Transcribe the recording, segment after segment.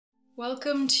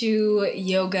Welcome to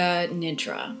Yoga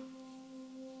Nidra.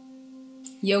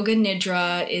 Yoga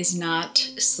Nidra is not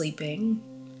sleeping.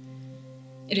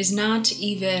 It is not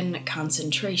even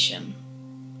concentration.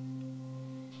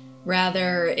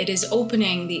 Rather, it is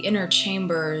opening the inner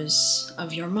chambers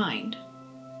of your mind.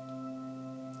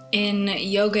 In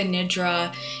Yoga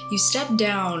Nidra, you step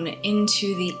down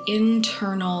into the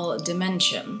internal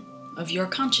dimension of your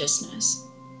consciousness.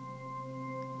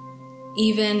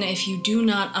 Even if you do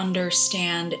not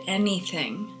understand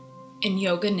anything in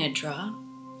Yoga Nidra,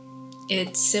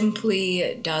 it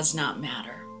simply does not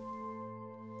matter.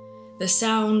 The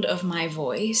sound of my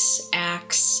voice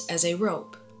acts as a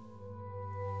rope.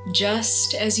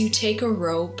 Just as you take a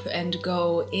rope and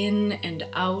go in and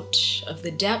out of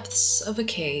the depths of a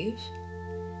cave,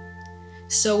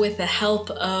 so with the help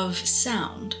of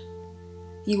sound,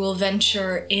 you will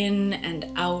venture in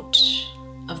and out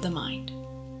of the mind.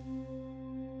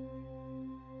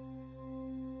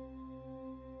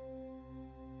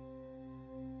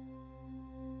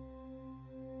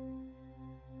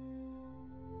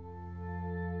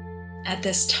 At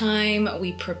this time,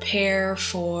 we prepare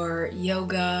for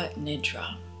Yoga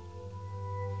Nidra.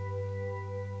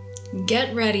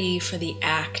 Get ready for the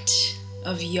act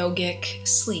of yogic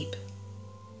sleep.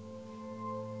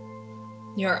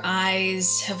 Your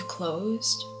eyes have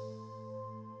closed,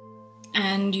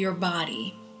 and your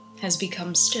body has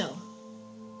become still.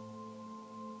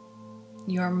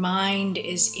 Your mind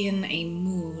is in a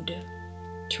mood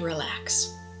to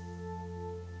relax.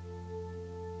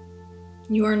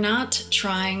 You are not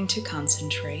trying to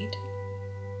concentrate.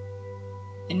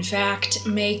 In fact,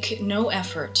 make no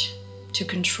effort to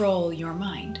control your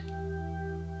mind.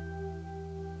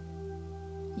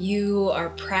 You are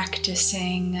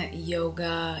practicing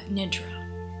Yoga Nidra.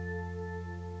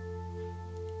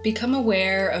 Become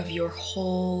aware of your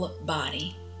whole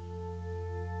body.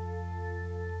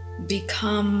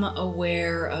 Become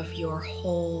aware of your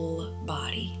whole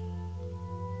body.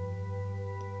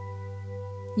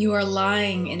 You are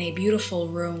lying in a beautiful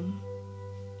room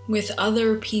with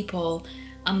other people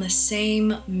on the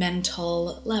same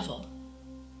mental level.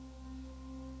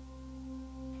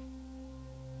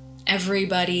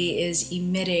 Everybody is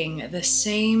emitting the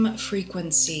same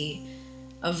frequency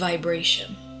of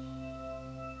vibration.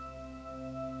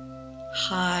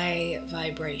 High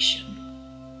vibration.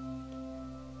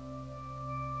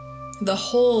 The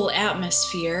whole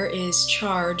atmosphere is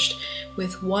charged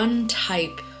with one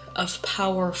type of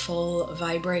powerful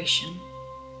vibration.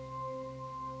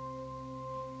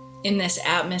 In this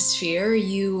atmosphere,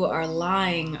 you are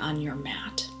lying on your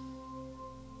mat.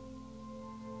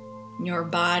 Your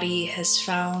body has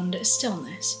found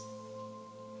stillness.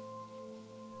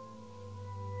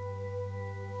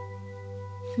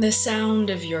 The sound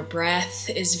of your breath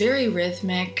is very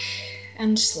rhythmic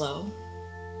and slow.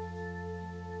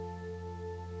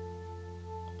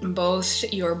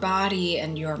 Both your body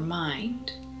and your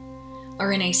mind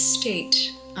are in a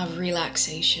state of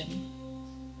relaxation.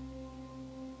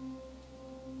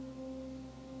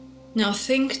 Now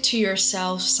think to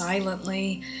yourself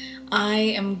silently, I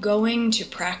am going to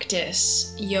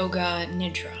practice Yoga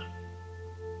Nidra.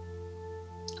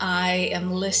 I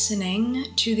am listening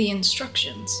to the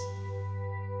instructions.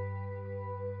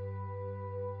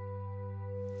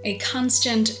 A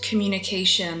constant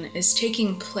communication is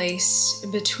taking place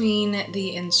between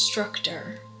the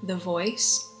instructor, the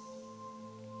voice,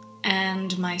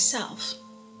 and myself.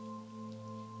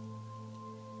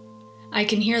 I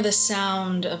can hear the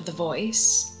sound of the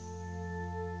voice,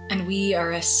 and we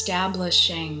are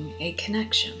establishing a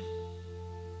connection.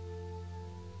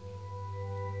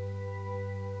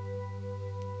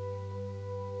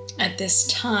 At this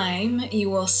time, you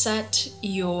will set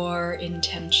your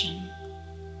intention,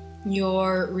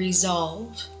 your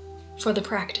resolve for the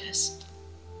practice.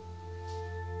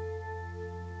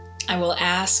 I will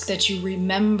ask that you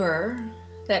remember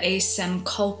that a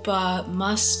sankalpa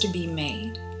must be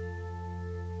made.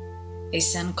 A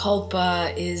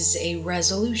sankalpa is a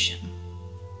resolution.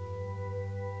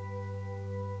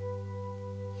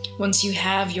 Once you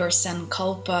have your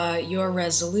sankalpa, your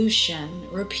resolution,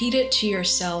 repeat it to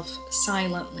yourself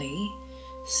silently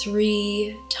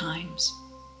 3 times.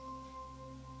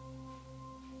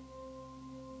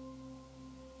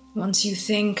 Once you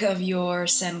think of your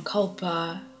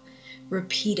sankalpa,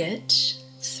 repeat it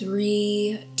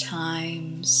 3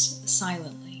 times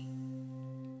silently.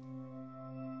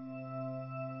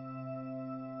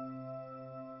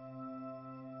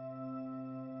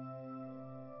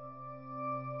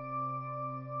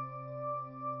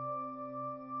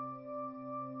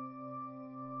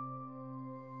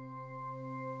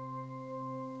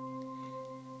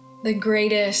 The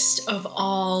greatest of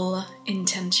all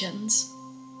intentions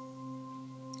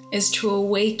is to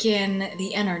awaken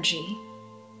the energy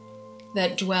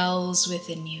that dwells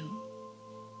within you,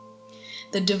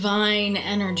 the divine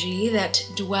energy that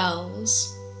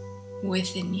dwells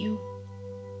within you.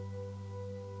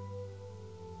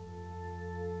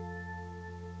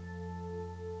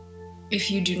 If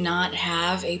you do not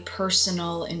have a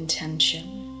personal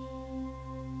intention,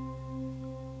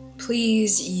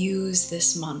 please use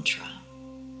this mantra.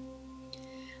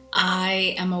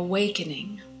 I am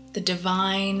awakening the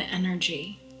divine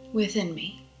energy within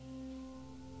me.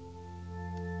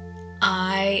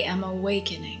 I am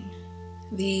awakening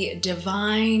the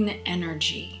divine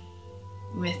energy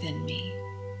within me.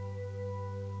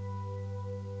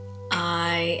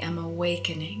 I am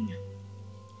awakening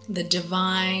the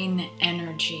divine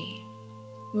energy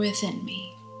within me.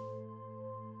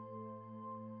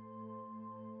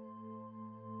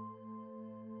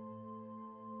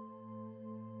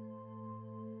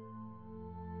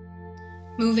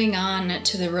 Moving on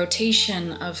to the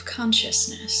rotation of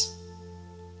consciousness.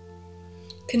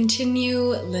 Continue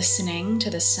listening to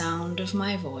the sound of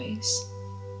my voice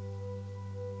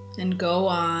and go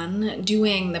on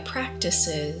doing the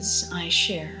practices I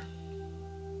share.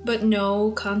 But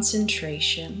no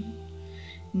concentration,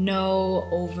 no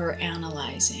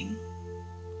overanalyzing.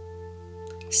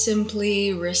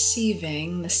 Simply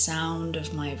receiving the sound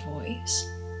of my voice.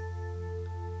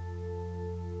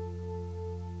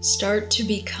 Start to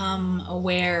become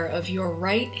aware of your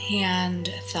right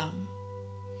hand thumb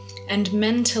and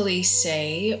mentally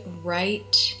say,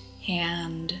 right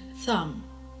hand thumb.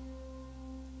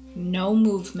 No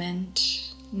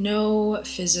movement, no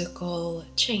physical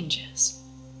changes.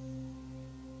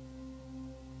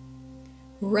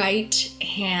 Right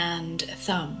hand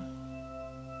thumb,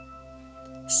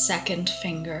 second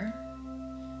finger,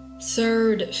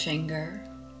 third finger,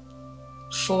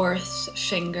 fourth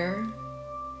finger,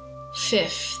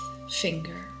 fifth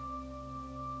finger,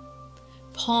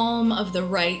 palm of the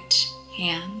right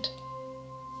hand,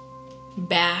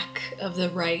 back of the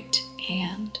right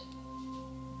hand,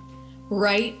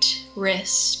 right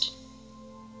wrist,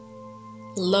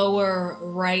 lower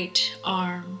right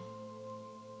arm,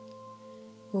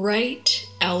 right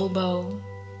elbow,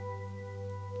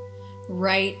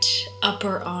 right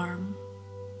upper arm,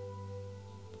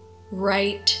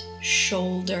 right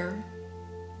shoulder,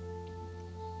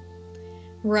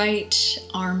 right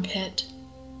armpit,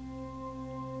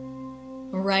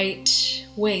 right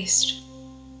waist,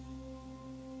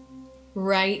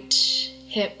 right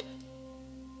hip,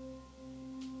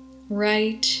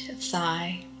 right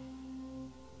thigh,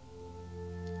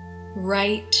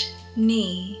 right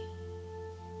knee,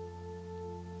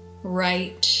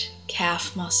 right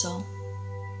calf muscle,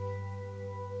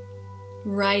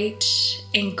 right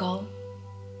ankle,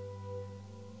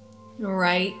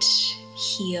 right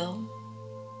heel,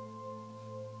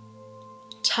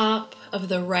 top of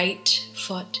the right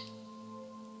foot,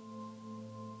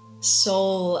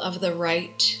 sole of the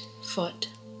right foot,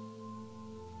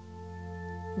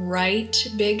 right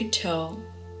big toe,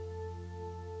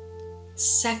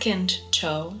 second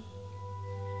toe,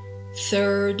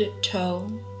 third toe,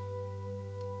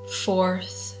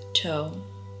 fourth toe,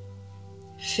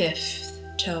 fifth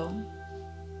toe.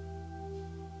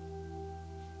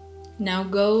 Now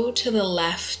go to the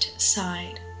left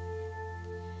side.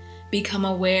 Become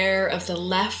aware of the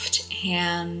left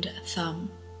hand thumb,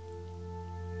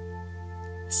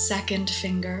 second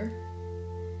finger,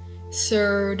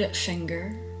 third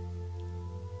finger,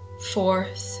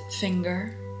 fourth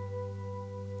finger,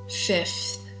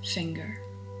 fifth finger,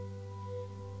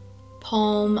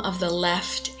 palm of the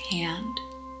left hand,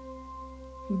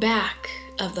 back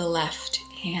of the left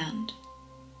hand,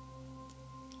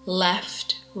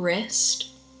 left wrist,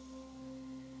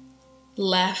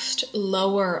 left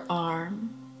lower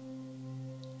arm,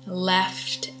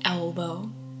 left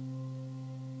elbow,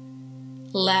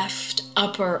 left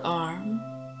upper arm,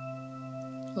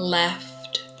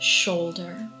 left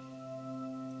shoulder,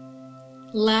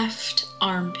 left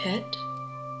armpit,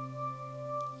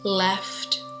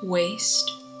 left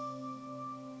waist,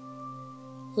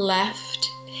 left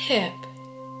hip,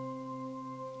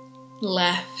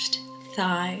 left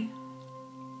thigh,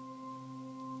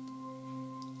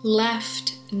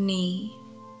 left knee,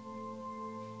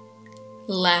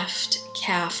 left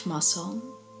calf muscle,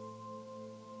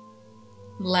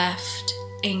 left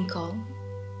ankle,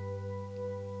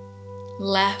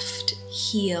 left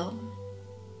heel,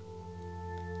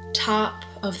 top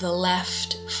of the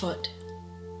left foot,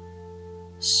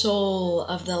 sole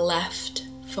of the left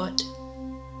foot,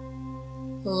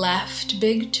 left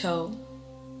big toe,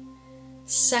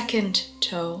 second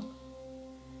toe,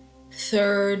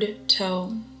 third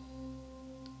toe,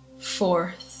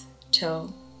 fourth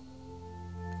toe,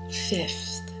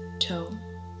 fifth toe.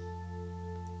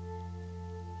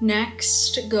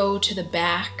 Next, go to the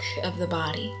back of the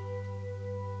body,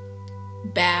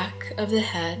 back of the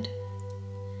head,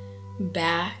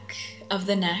 back of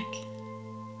the neck,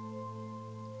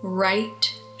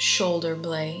 right shoulder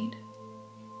blade,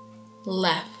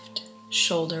 left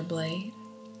shoulder blade,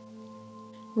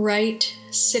 right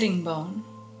sitting bone,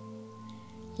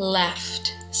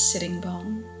 left sitting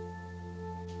bone,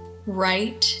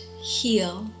 right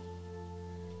heel,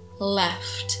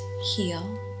 left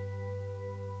heel.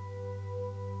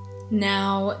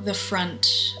 Now the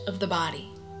front of the body,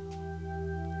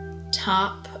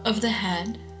 top of the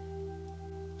head,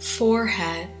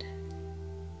 forehead,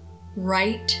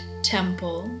 right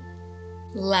temple,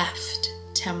 left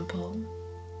temple,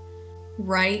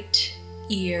 right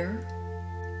ear,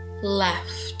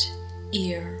 left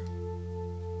ear,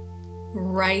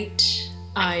 right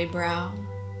eyebrow,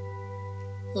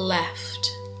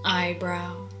 left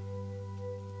eyebrow,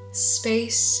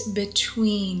 space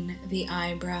between the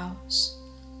eyebrows,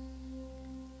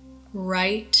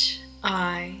 right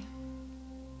eye,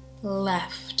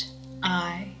 left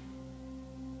eye,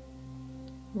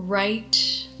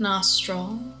 right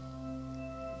nostril,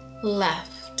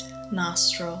 left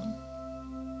nostril,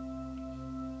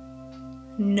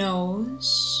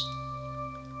 nose,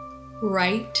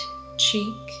 right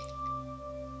cheek,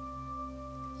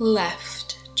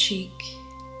 left cheek,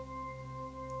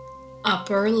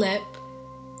 upper lip,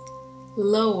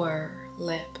 lower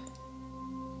lip,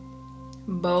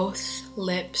 both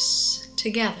lips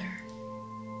together,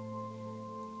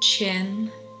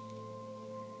 chin,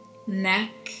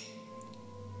 neck,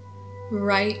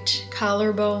 right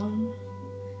collarbone,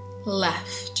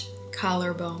 left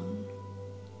collarbone,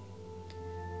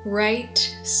 right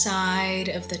side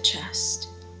of the chest,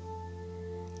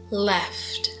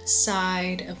 left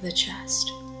side of the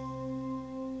chest,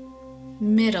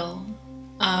 middle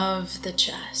of the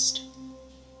chest,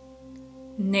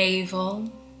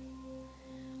 navel,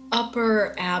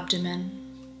 upper abdomen,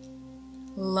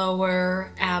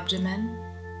 lower abdomen,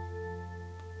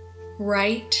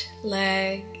 right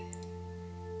leg,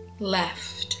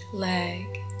 left leg,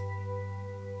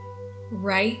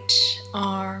 right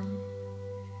arm,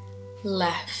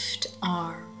 left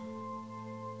arm,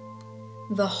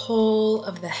 the whole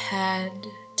of the head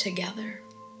together,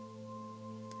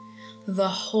 the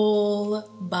whole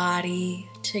body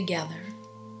together,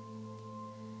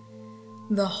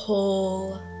 the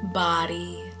whole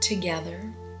body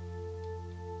together,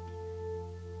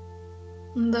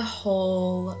 the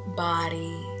whole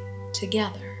body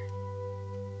together.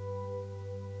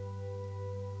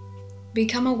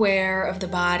 Become aware of the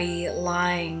body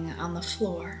lying on the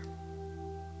floor.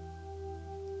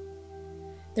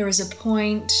 There is a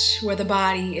point where the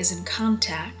body is in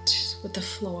contact with the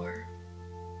floor.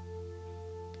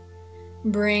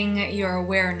 Bring your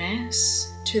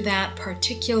awareness to that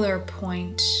particular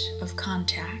point of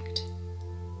contact,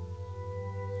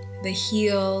 the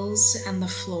heels and the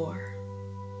floor,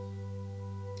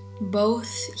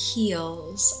 both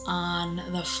heels on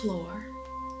the floor.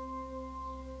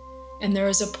 And there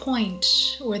is a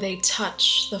point where they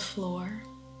touch the floor.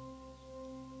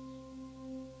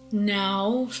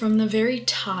 Now, from the very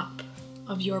top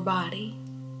of your body,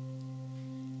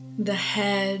 the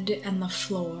head and the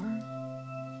floor,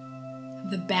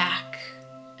 the back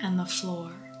and the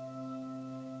floor,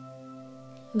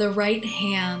 the right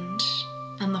hand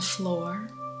and the floor,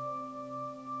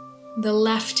 the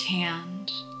left hand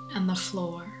and the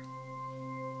floor,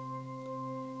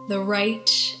 the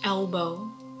right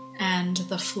elbow and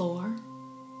the floor,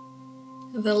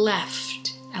 the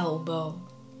left elbow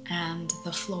and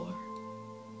the floor,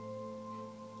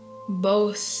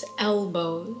 both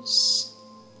elbows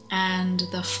and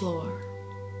the floor,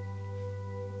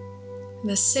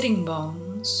 the sitting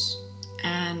bones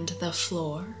and the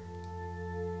floor,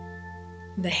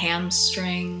 the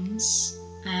hamstrings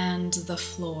and the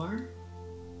floor,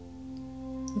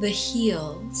 the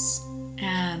heels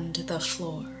and the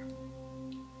floor.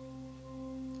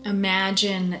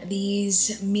 Imagine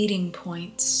these meeting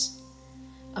points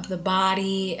of the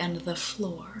body and the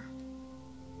floor,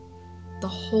 the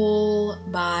whole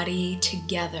body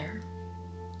together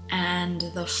and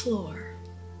the floor.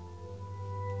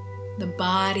 The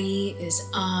body is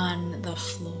on the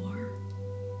floor.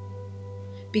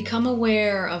 Become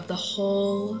aware of the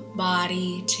whole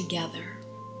body together,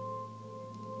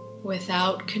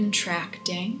 without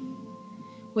contracting,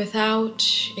 without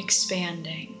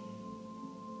expanding.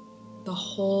 The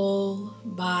whole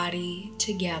body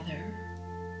together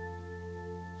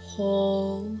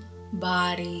whole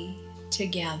body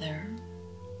together,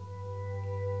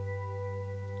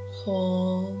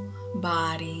 whole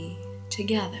body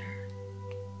together.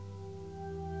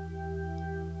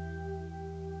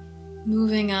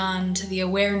 Moving on to the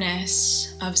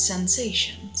awareness of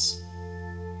sensations.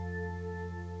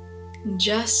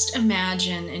 Just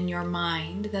imagine in your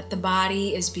mind that the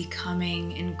body is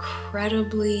becoming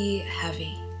incredibly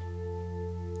heavy.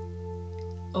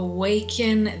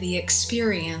 Awaken the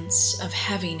experience of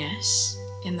heaviness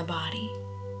in the body.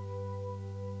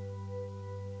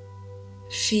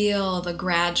 Feel the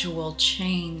gradual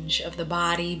change of the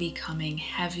body becoming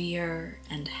heavier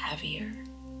and heavier.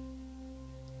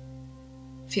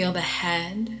 Feel the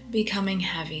head becoming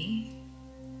heavy,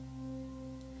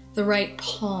 the right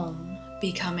palm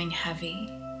becoming heavy,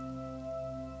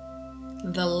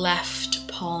 the left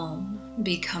palm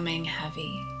becoming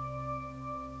heavy,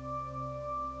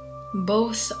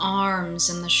 both arms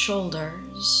and the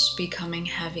shoulders becoming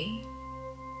heavy.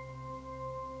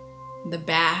 The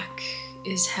back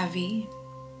is heavy,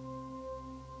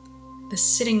 the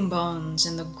sitting bones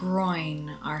and the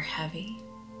groin are heavy.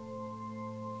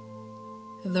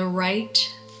 The right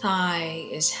thigh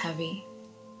is heavy.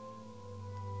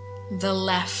 The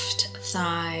left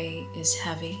thigh is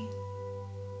heavy.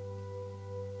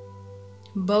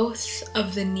 Both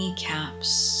of the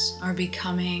kneecaps are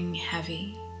becoming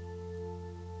heavy.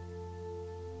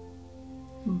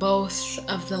 Both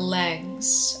of the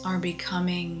legs are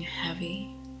becoming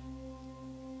heavy.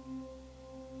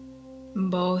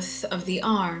 Both of the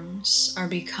arms are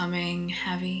becoming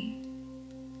heavy.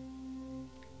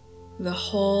 The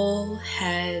whole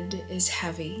head is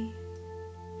heavy.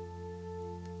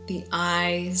 The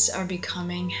eyes are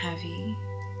becoming heavy.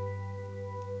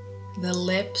 The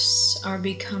lips are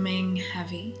becoming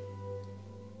heavy.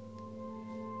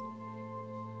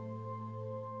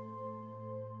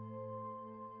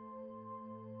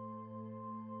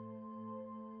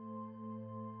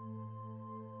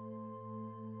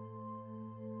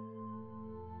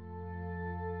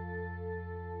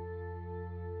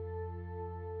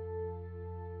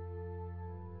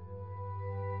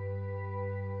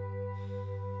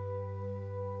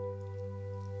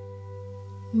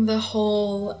 The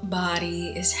whole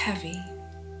body is heavy.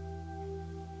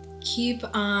 Keep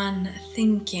on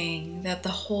thinking that the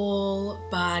whole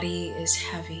body is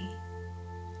heavy.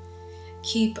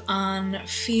 Keep on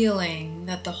feeling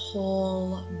that the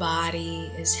whole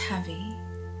body is heavy.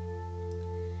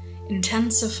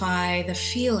 Intensify the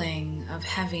feeling of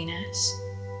heaviness,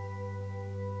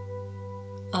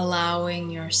 allowing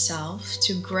yourself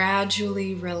to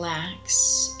gradually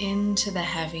relax into the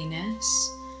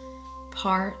heaviness,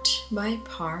 part by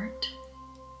part,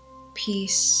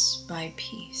 piece by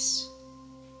piece.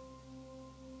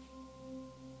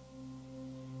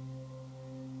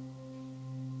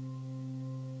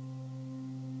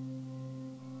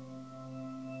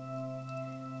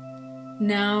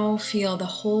 Now feel the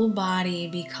whole body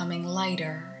becoming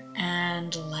lighter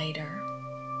and lighter.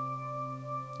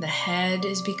 The head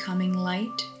is becoming light,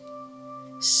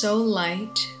 so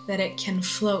light that it can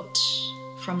float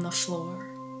from the floor.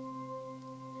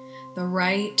 The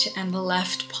right and the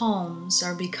left palms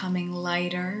are becoming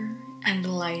lighter and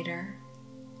lighter.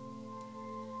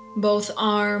 Both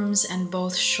arms and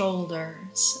both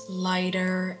shoulders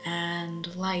lighter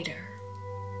and lighter.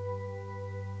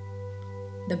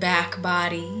 The back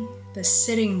body, the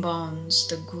sitting bones,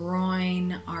 the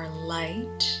groin are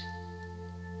light.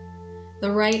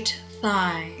 The right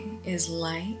thigh is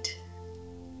light.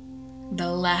 The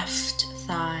left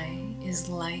thigh is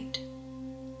light.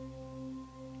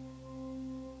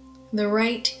 The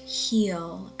right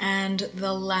heel and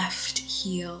the left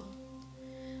heel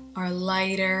are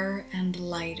lighter and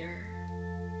lighter.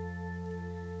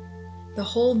 The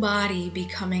whole body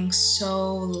becoming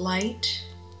so light,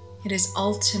 it is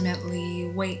ultimately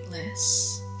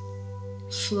weightless,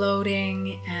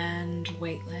 floating and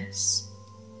weightless.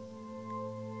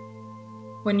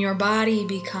 When your body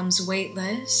becomes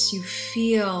weightless, you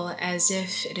feel as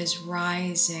if it is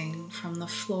rising from the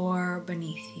floor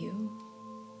beneath you,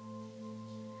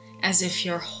 as if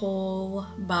your whole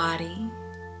body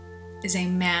is a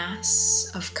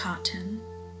mass of cotton.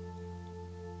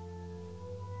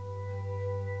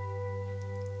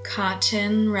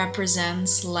 Cotton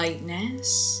represents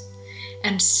lightness,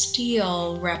 and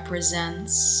steel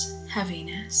represents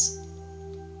heaviness.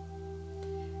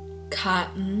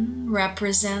 Cotton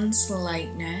represents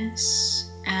lightness,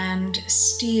 and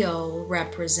steel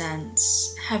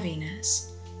represents heaviness.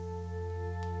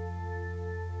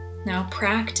 Now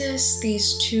practice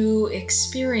these two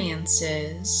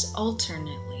experiences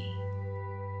alternately.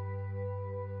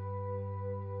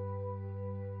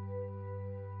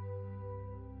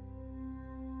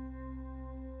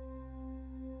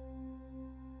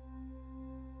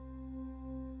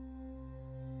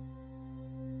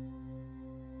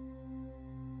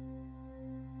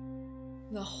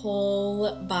 The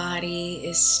whole body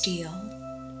is still.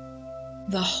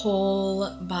 The whole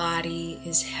body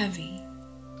is heavy.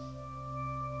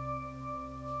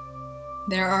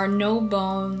 There are no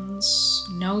bones,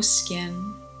 no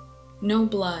skin, no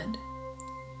blood,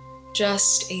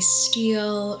 just a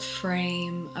steel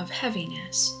frame of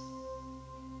heaviness.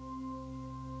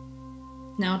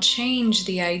 Now change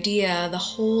the idea the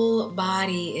whole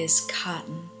body is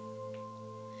cotton.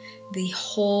 The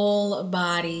whole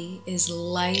body is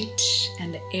light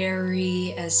and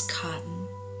airy as cotton.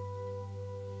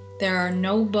 There are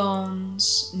no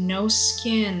bones, no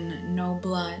skin, no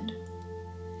blood.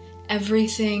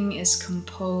 Everything is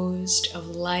composed of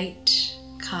light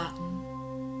cotton.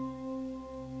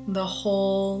 The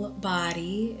whole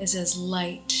body is as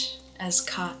light as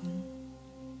cotton.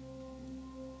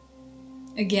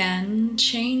 Again,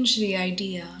 change the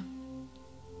idea.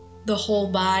 The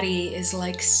whole body is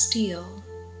like steel,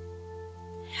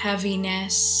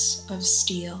 heaviness of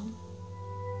steel.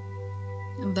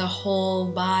 The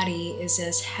whole body is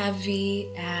as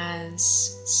heavy as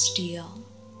steel.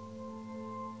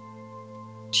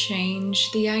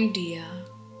 Change the idea.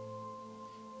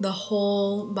 The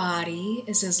whole body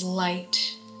is as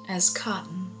light as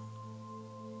cotton.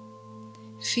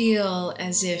 Feel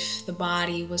as if the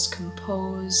body was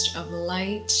composed of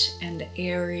light and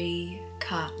airy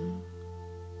cotton.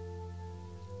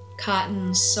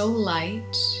 Cotton so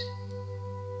light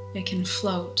it can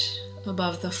float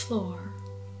above the floor.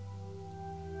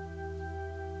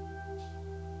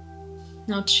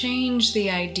 Now change the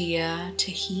idea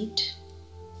to heat.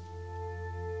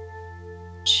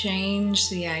 Change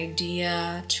the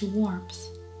idea to warmth.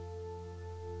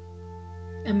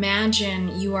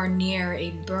 Imagine you are near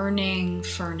a burning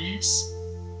furnace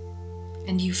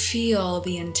and you feel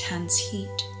the intense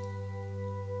heat.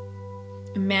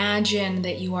 Imagine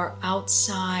that you are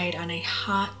outside on a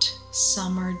hot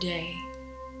summer day.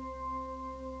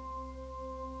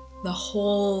 The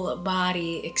whole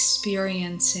body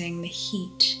experiencing the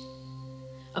heat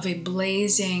of a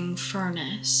blazing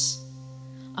furnace,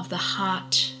 of the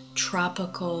hot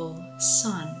tropical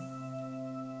sun.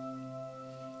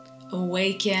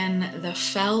 Awaken the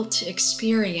felt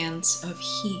experience of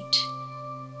heat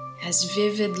as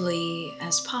vividly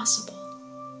as possible.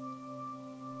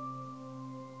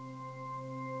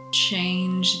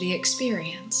 Change the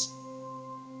experience.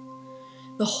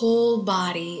 The whole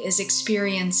body is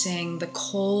experiencing the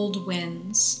cold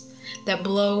winds that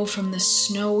blow from the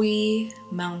snowy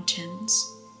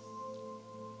mountains.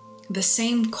 The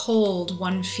same cold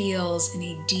one feels in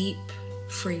a deep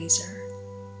freezer.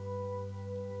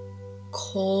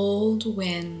 Cold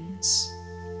winds,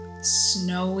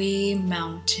 snowy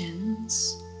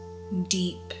mountains,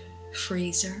 deep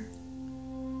freezer.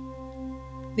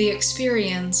 The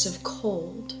experience of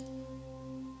cold.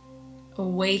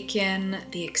 Awaken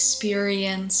the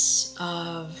experience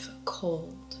of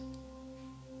cold.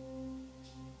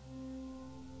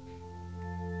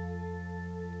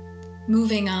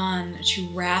 Moving on to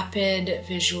rapid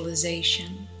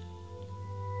visualization.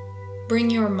 Bring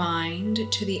your mind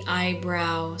to the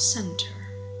eyebrow center,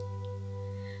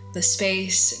 the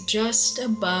space just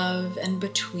above and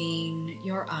between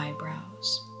your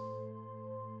eyebrows.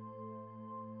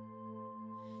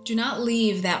 Do not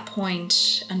leave that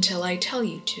point until I tell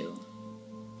you to.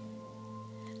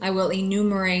 I will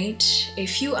enumerate a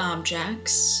few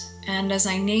objects, and as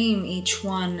I name each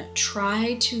one,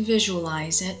 try to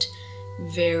visualize it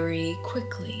very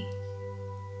quickly.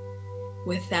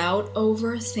 Without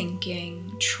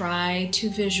overthinking, try to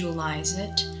visualize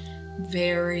it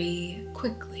very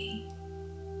quickly.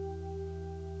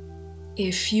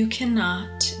 If you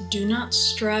cannot, do not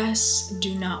stress,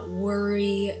 do not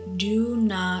worry, do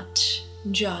not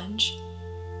judge.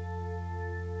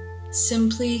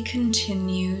 Simply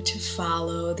continue to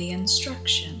follow the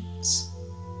instructions.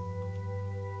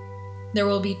 There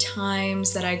will be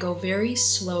times that I go very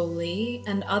slowly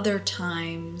and other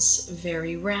times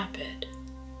very rapid.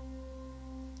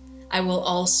 I will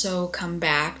also come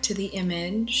back to the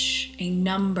image a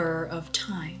number of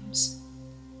times.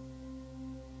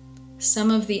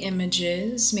 Some of the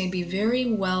images may be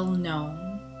very well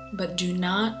known, but do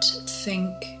not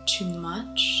think too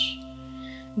much.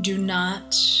 Do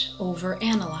not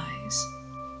overanalyze.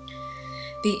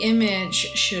 The image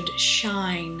should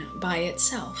shine by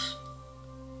itself.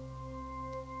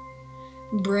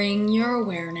 Bring your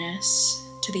awareness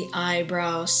to the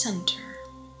eyebrow center,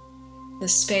 the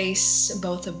space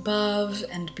both above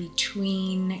and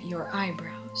between your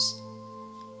eyebrows.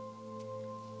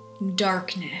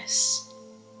 Darkness,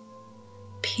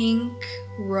 pink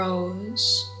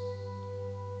rose,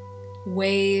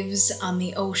 waves on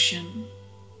the ocean,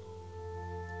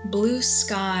 blue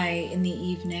sky in the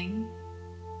evening,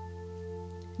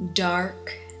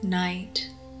 dark night,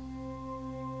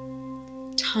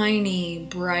 tiny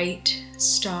bright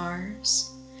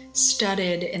stars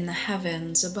studded in the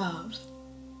heavens above,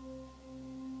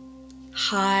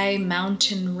 high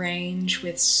mountain range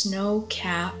with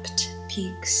snow-capped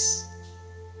peaks,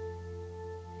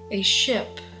 a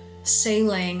ship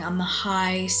sailing on the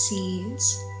high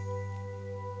seas,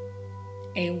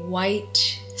 a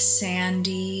white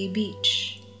sandy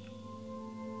beach,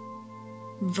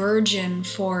 virgin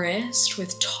forest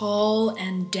with tall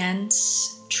and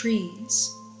dense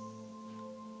trees,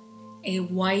 a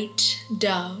white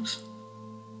dove,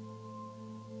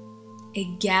 a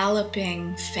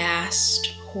galloping fast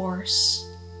horse,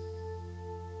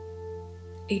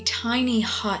 a tiny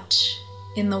hut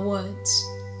in the woods,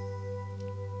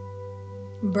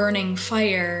 burning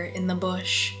fire in the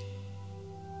bush,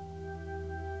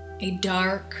 a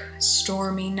dark,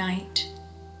 stormy night,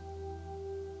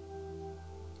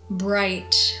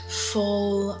 bright,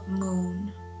 full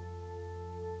moon,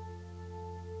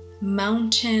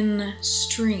 mountain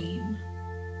stream,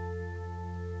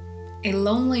 a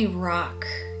lonely rock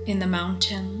in the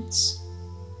mountains,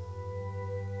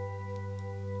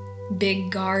 big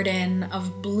garden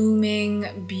of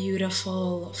blooming,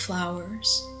 beautiful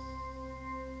flowers,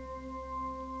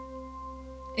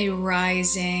 a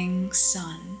rising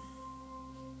sun.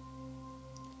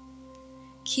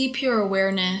 Keep your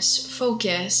awareness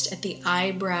focused at the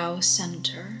eyebrow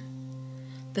center,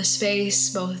 the space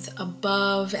both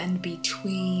above and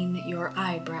between your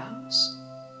eyebrows.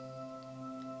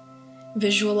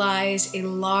 Visualize a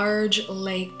large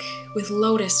lake with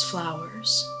lotus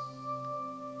flowers,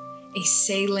 a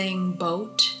sailing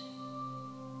boat,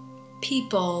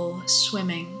 people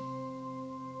swimming,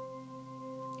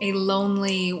 a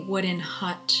lonely wooden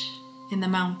hut in the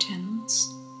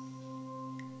mountains,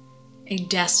 a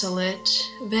desolate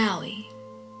valley,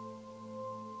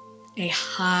 a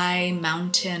high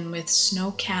mountain with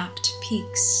snow-capped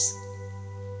peaks,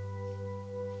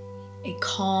 a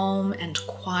calm and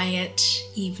quiet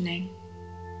evening,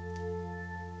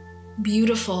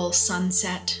 beautiful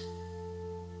sunset,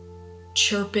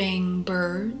 chirping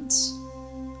birds,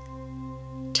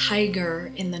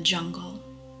 tiger in the jungle,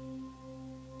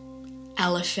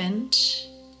 elephant,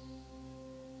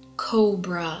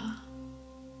 cobra,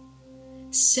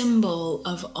 symbol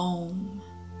of Om,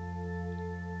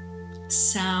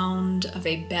 sound of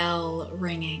a bell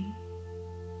ringing,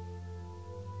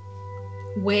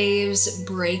 waves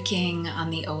breaking on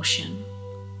the ocean,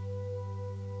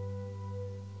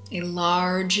 a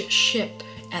large ship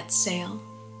at sail,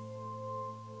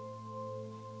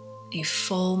 a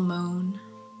full moon,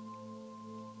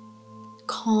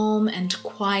 calm and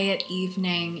quiet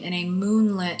evening in a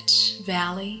moonlit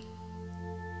valley,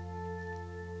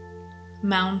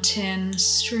 mountain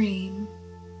stream,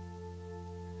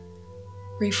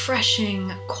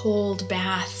 refreshing cold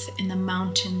bath in the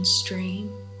mountain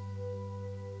stream,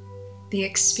 the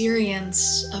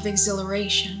experience of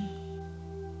exhilaration,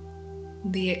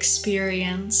 the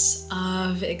experience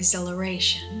of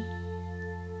exhilaration,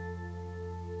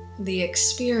 the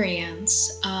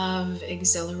experience of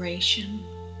exhilaration.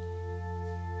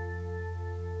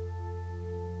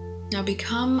 Now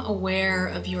become aware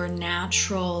of your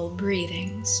natural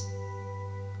breathings.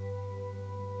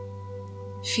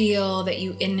 Feel that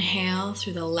you inhale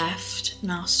through the left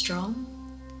nostril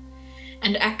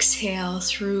and exhale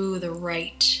through the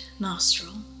right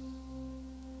nostril.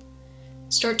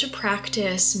 Start to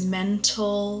practice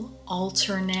mental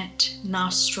alternate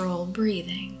nostril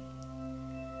breathing.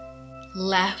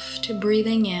 Left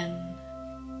breathing in,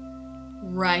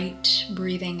 right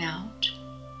breathing out.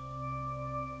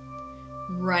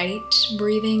 Right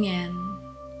breathing in,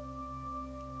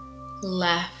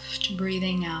 left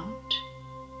breathing out.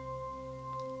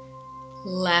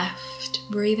 Left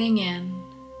breathing in,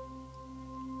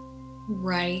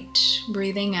 right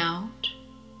breathing out.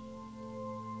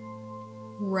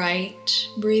 Right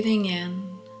breathing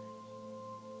in,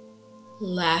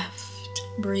 left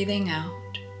breathing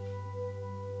out.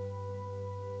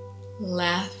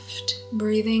 Left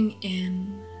breathing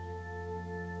in,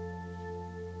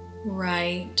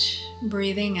 right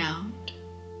breathing out.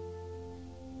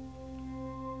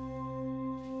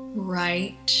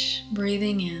 Right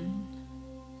breathing in,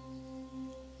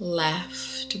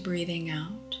 left breathing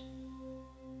out.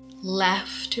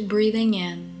 Left breathing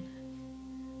in,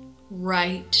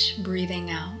 right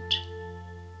breathing out.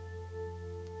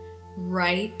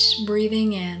 Right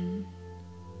breathing in,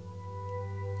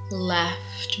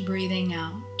 left breathing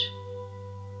out.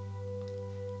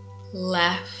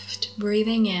 Left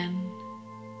breathing in,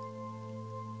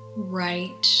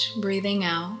 Right breathing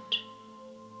out,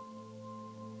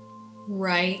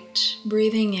 right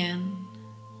breathing in,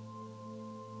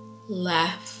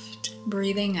 left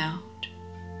breathing out,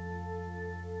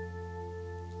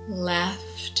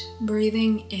 left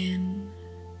breathing in,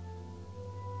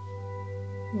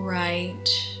 right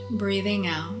breathing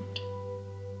out,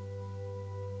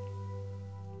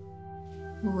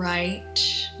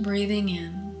 right breathing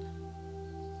in,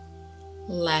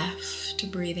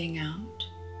 left breathing out,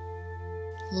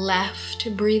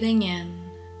 left breathing in,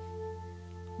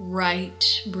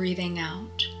 right breathing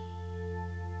out,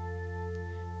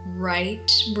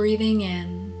 right breathing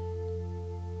in,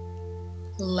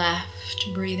 left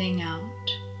breathing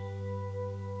out,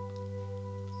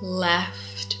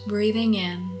 left breathing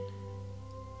in,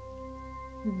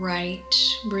 right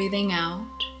breathing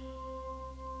out,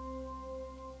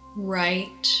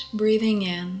 right breathing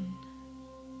in,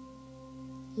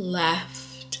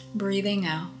 left breathing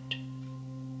out,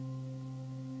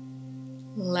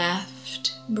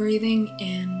 left breathing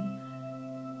in,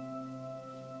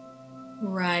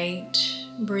 right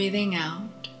breathing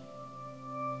out,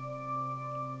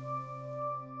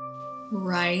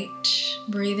 right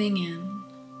breathing in,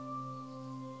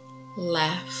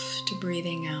 left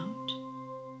breathing out.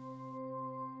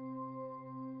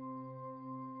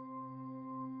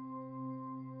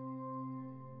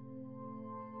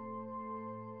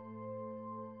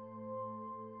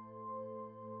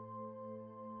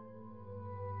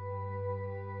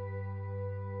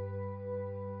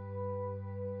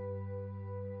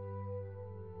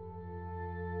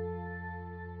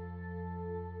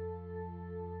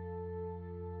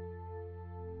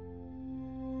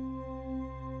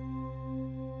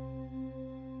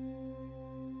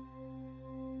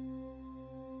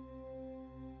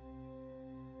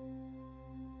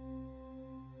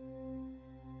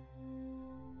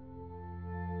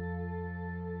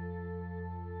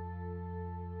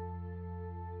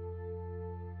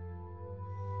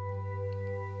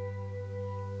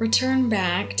 Return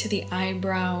back to the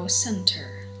eyebrow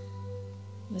center,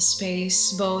 the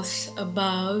space both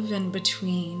above and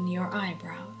between your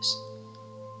eyebrows.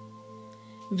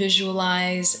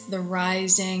 Visualize the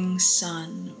rising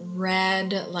sun,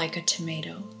 red like a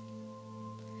tomato,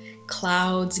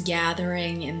 clouds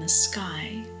gathering in the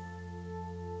sky,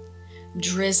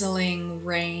 drizzling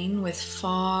rain with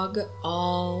fog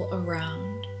all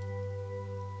around,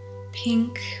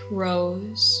 pink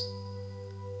rose,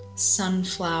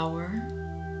 sunflower,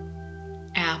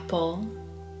 apple,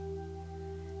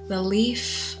 the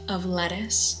leaf of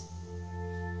lettuce,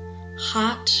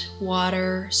 hot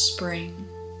water spring,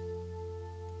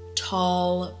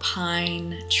 tall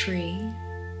pine tree,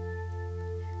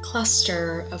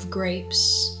 cluster of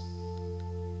grapes,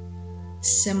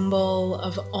 symbol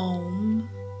of Om,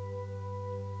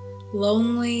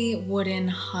 lonely wooden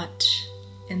hut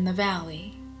in the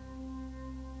valley,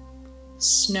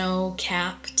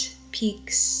 snow-capped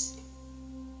peaks,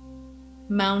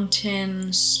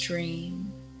 mountain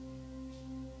stream,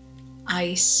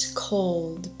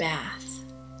 ice-cold bath,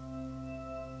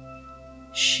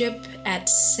 ship at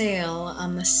sail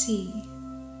on the sea,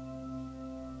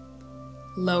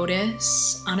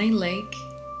 lotus on a lake,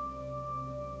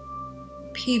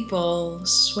 people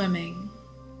swimming.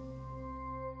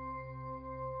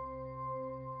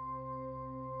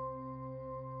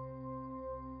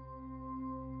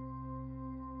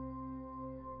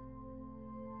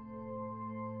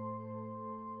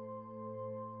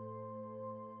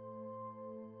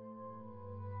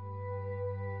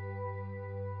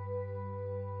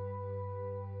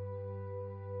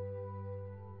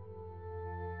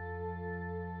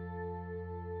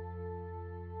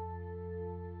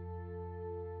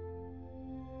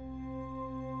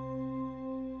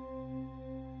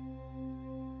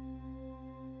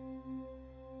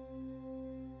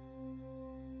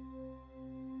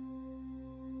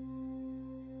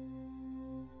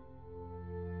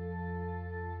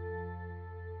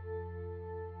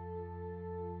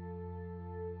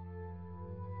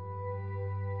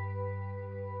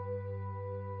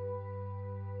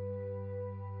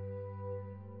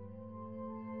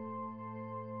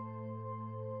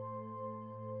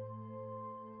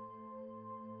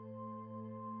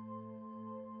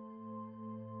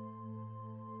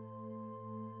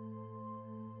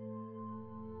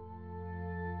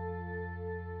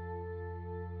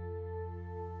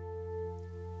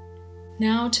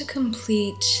 Now, to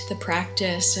complete the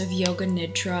practice of Yoga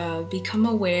Nidra, become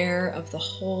aware of the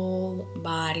whole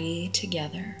body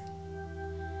together.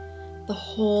 The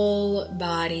whole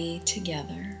body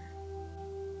together.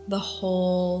 The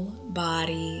whole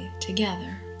body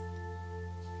together.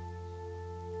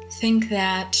 Think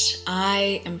that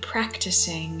I am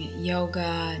practicing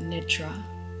Yoga Nidra.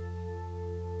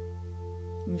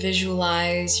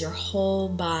 Visualize your whole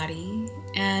body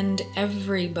and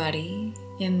everybody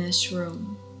in this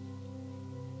room.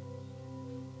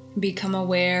 Become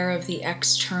aware of the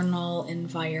external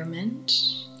environment.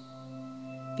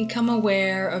 Become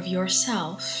aware of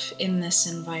yourself in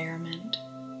this environment.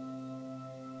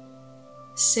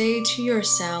 Say to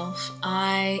yourself,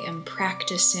 I am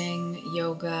practicing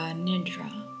Yoga Nidra.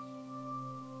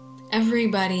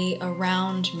 Everybody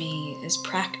around me is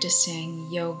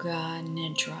practicing Yoga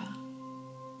Nidra.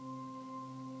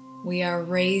 We are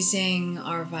raising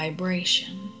our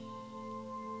vibration.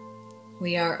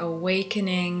 We are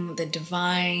awakening the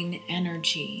divine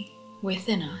energy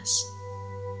within us.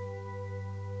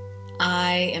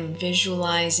 I am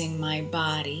visualizing my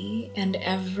body and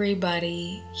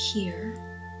everybody here.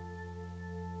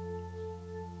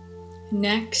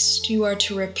 Next, you are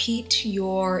to repeat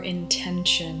your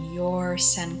intention, your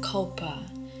sankalpa,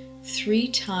 3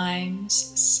 times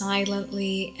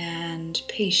silently and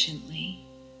patiently.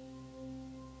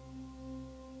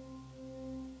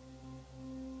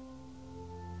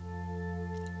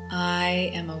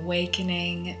 I am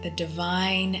awakening the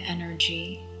divine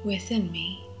energy within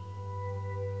me.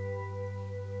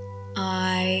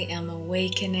 I am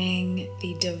awakening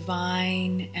the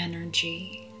divine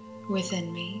energy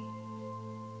within me.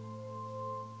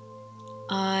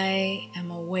 I am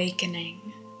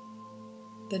awakening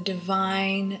the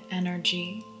divine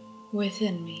energy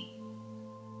within me.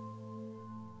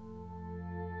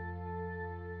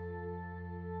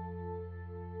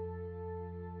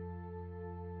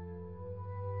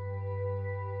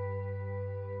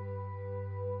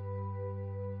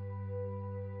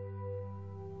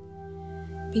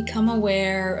 Become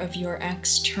aware of your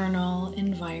external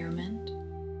environment.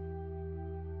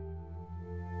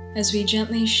 As we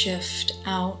gently shift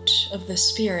out of the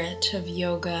spirit of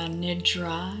Yoga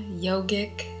Nidra,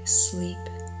 yogic sleep,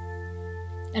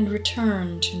 and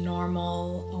return to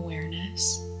normal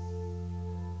awareness.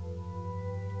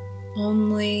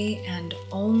 Only and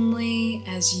only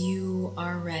as you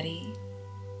are ready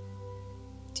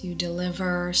to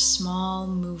deliver small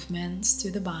movements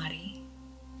through the body,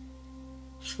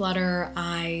 flutter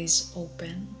eyes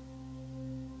open.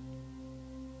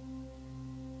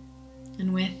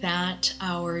 And with that,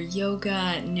 our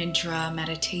Yoga Nidra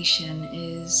meditation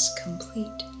is complete.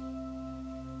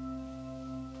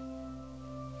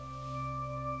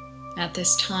 At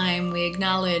this time, we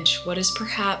acknowledge what is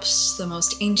perhaps the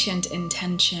most ancient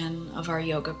intention of our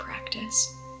yoga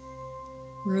practice,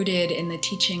 rooted in the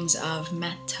teachings of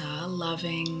metta,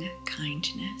 loving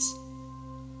kindness.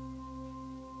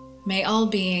 May all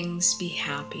beings be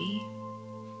happy.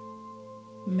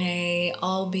 May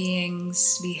all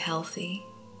beings be healthy.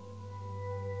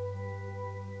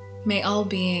 May all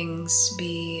beings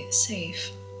be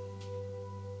safe.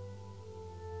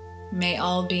 May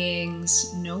all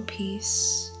beings know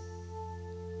peace.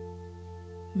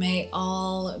 May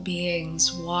all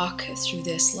beings walk through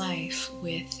this life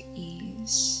with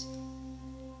ease.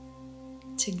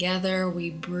 Together we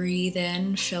breathe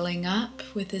in, filling up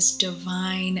with this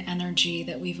divine energy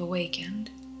that we've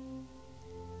awakened.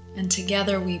 And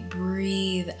together we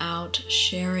breathe out,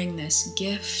 sharing this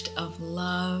gift of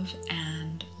love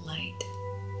and light.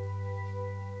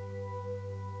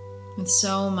 With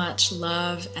so much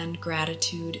love and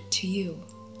gratitude to you,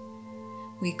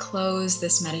 we close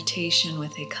this meditation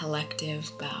with a collective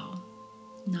bow.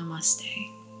 Namaste.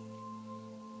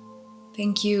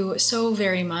 Thank you so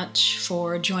very much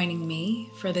for joining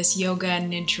me for this Yoga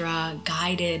Nidra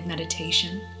guided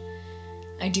meditation.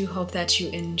 I do hope that you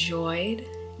enjoyed,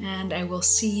 and I will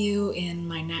see you in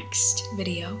my next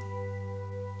video.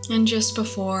 And just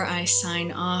before I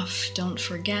sign off, don't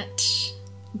forget,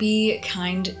 be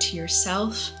kind to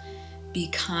yourself, be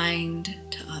kind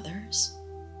to others.